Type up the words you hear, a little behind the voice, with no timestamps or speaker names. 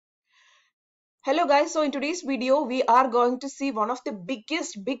Hello guys, so in today's video, we are going to see one of the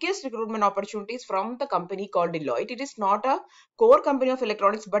biggest recruitment opportunities from the company called Deloitte. It is not a core company of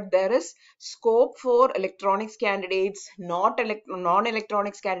electronics, but there is scope for electronics candidates, not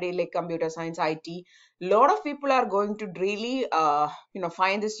non-electronics candidate like computer science, IT. Lot of people are going to really,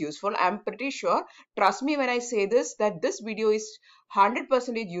 find this useful. I'm pretty sure, trust me when I say this, that this video is 100%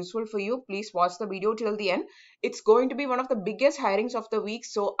 useful for you. Please watch the video till the end. It's going to be one of the biggest hirings of the week.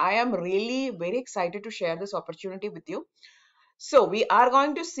 So I am really very excited to share this opportunity with you. So we are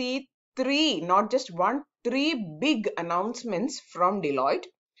going to see three, not just one, three big announcements from Deloitte.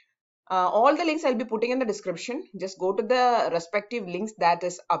 All the links I'll be putting in the description. Just go to the respective links that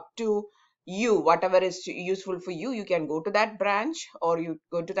is up to you. Whatever is useful for you, you can go to that branch or you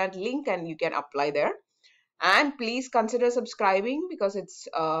go to that link and you can apply there. And please consider subscribing because it's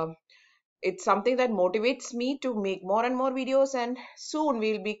something that motivates me to make more and more videos, and soon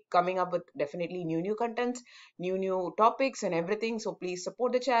we'll be coming up with definitely new contents, new topics and everything. So please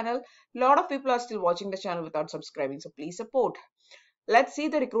support the channel. A lot of people are still watching the channel without subscribing, so please support. Let's see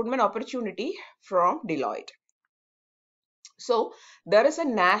the recruitment opportunity from Deloitte. So there is a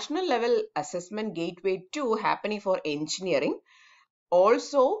national level assessment gateway 2 happening for engineering,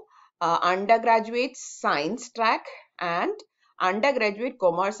 also undergraduate science track and undergraduate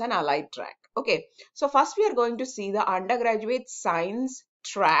commerce and allied track. Okay, so first we are going to see the undergraduate science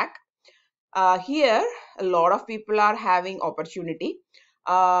track. Here a lot of people are having opportunity.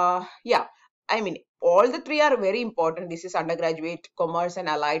 Yeah, I mean all the three are very important. This is undergraduate commerce and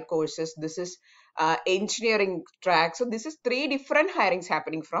allied courses. This is engineering track. So this is three different hirings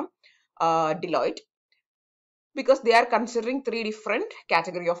happening from Deloitte, because they are considering three different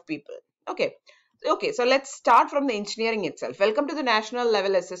category of people. Okay, so let's start from the engineering itself. Welcome to the National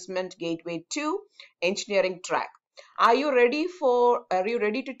Level Assessment Gateway 2 Engineering Track. Are you ready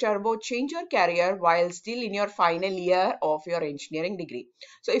to turbo change your career while still in your final year of your engineering degree?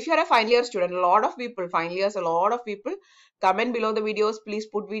 So if you are a final year student, a lot of people comment below the videos. Please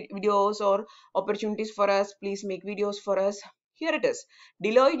put videos or opportunities for us. Please make videos for us. Here it is.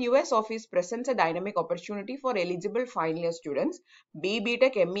 Deloitte US office presents a dynamic opportunity for eligible final year students,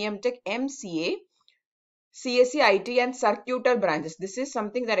 BTech, MEM Tech, MCA, CSE, IT and circuital branches. This is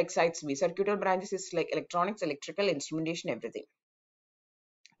something that excites me. Circuital branches is like electronics, electrical, instrumentation, everything.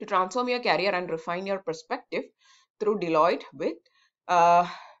 To transform your career and refine your perspective through Deloitte with a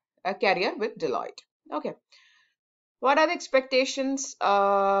career with Deloitte. Okay. What are the expectations?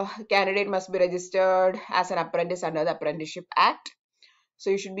 Candidate must be registered as an apprentice under the Apprenticeship Act.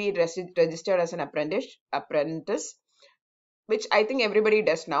 So you should be registered as an apprentice, which I think everybody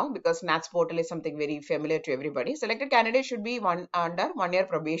does now because NATS portal is something very familiar to everybody. Selected candidate should be under 1 year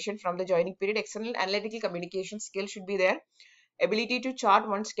probation from the joining period. Excellent analytical communication skills should be there. Ability to chart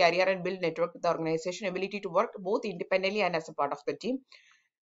one's career and build network with the organization. Ability to work both independently and as a part of the team.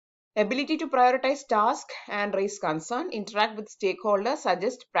 Ability to prioritize tasks and raise concern. Interact with stakeholders.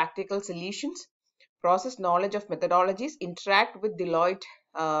 Suggest practical solutions. Process knowledge of methodologies. Interact with Deloitte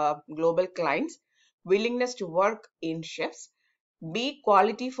global clients. Willingness to work in shifts. Be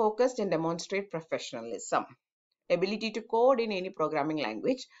quality focused and demonstrate professionalism. Ability to code in any programming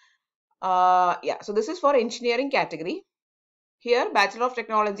language. Yeah, so this is for engineering category. Here, Bachelor of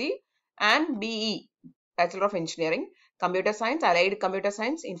Technology and BE, Bachelor of Engineering, Computer Science, Allied Computer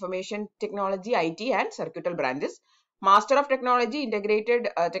Science, Information Technology, IT and Circuital branches. Master of Technology, Integrated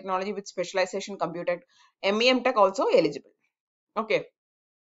Technology with Specialization Computer, MEM Tech also eligible. Okay.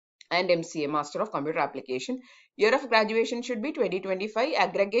 And MCA, Master of Computer Application. Year of graduation should be 2025.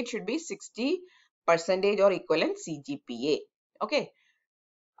 Aggregate should be 60% or equivalent CGPA. Okay.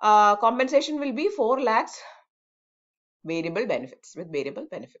 Compensation will be 4 lakhs variable benefits with variable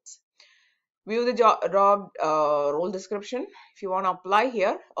benefits. View the job role description. If you want to apply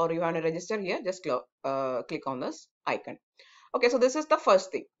here or you want to register here, just click on this icon. Okay, so this is the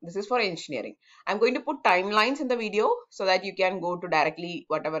first thing. This is for engineering. I'm going to put timelines in the video so that you can go to directly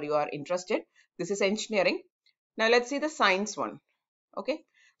whatever you are interested. This is engineering. Now let's see the science one. Okay,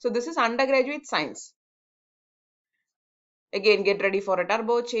 so this is undergraduate science. Again, get ready for a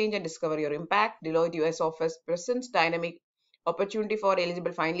turbo change and discover your impact. Deloitte US office presents dynamic opportunity for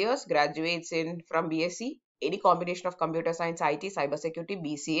eligible final years, graduates in from BSc, any combination of computer science, IT, cybersecurity,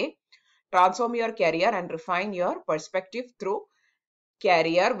 BCA. Transform your career and refine your perspective through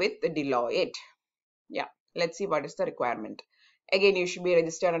career with Deloitte. Yeah, let's see what is the requirement. Again, you should be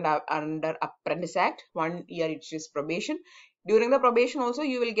registered under Apprentice Act. 1 year it is probation. During the probation also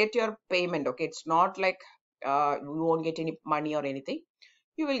you will get your payment. Okay, it's not like you won't get any money or anything.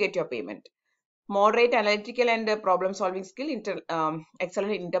 You will get your payment. Moderate analytical and problem solving skill,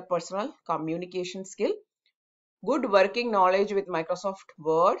 excellent interpersonal communication skill, good working knowledge with Microsoft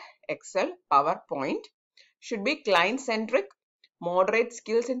Word, Excel, PowerPoint, should be client centric, moderate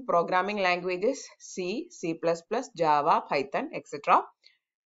skills in programming languages, C, C++, Java, Python, etc.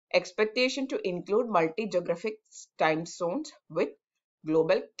 Expectation to include multi-geographic time zones with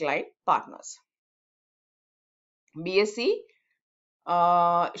global client partners. BSc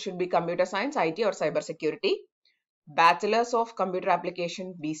should be computer science, IT or cyber security. Bachelor's of Computer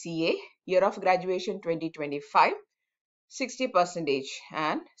Application BCA, year of graduation 2025, 60%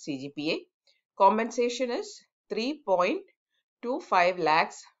 and CGPA. Compensation is 3.25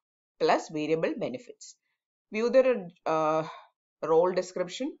 lakhs plus variable benefits. View the role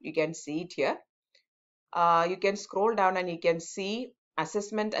description. You can see it here. You can scroll down and you can see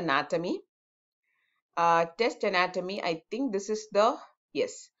assessment anatomy, test anatomy. I think this is the,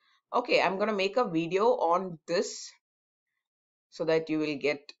 yes. Okay, I'm going to make a video on this so that you will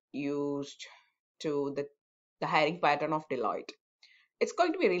get used to the hiring pattern of Deloitte. It's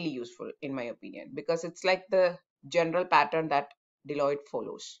going to be really useful in my opinion because it's like the general pattern that Deloitte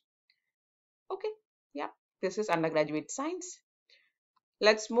follows. Okay, yeah, this is undergraduate science.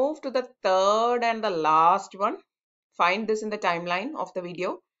 Let's move to the third and the last one. Find this in the timeline of the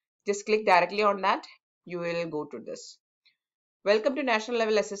video. Just click directly on that. You will go to this. Welcome to National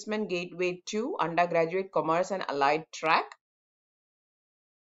Level Assessment Gateway 2 Undergraduate Commerce and Allied Track.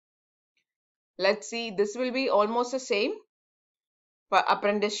 Let's see, this will be almost the same. For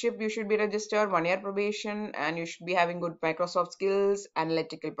apprenticeship, you should be registered, 1 year probation, and you should be having good Microsoft skills,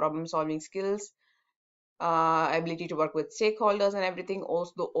 analytical problem solving skills, ability to work with stakeholders and everything,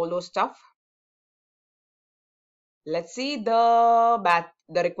 also all those stuff. Let's see the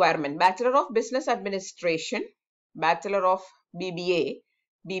requirement. Bachelor of Business Administration, Bachelor of BBA,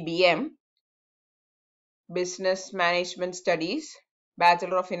 BBM, Business Management Studies,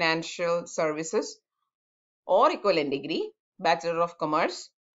 Bachelor of Financial Services or equivalent degree, Bachelor of Commerce,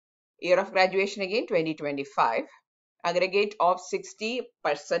 year of graduation again 2025, aggregate of 60%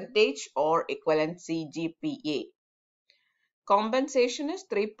 or equivalent CGPA. Compensation is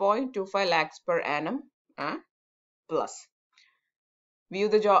 3.25 lakhs per annum plus. View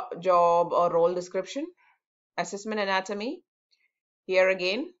the job or role description. Assessment anatomy. Here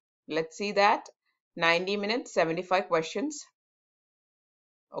again, let's see that. 90 minutes, 75 questions.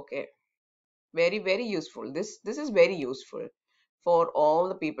 Okay. Very, very useful. This is very useful for all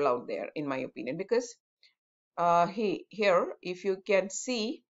the people out there, in my opinion, because here, if you can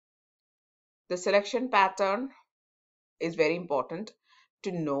see, the selection pattern is very important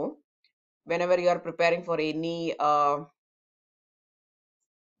to know whenever you are preparing for any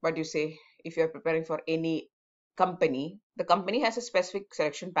what you say, if you are preparing for any company, the company has a specific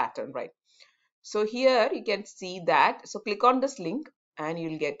selection pattern, right? So here you can see that. So click on this link and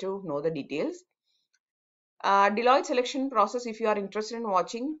you'll get to know the details. Deloitte selection process, if you are interested in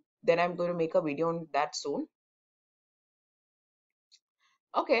watching, then I'm going to make a video on that soon.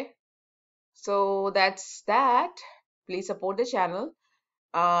 Okay, so that's that. Please support the channel.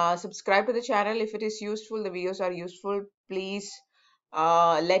 Subscribe to the channel if it is useful. The videos are useful. Please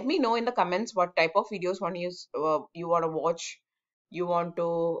let me know in the comments what type of videos you want to watch. You want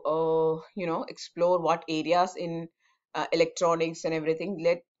to explore what areas in electronics and everything.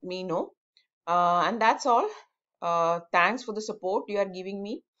 Let me know. And that's all. Thanks for the support you are giving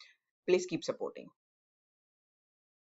me. Please keep supporting.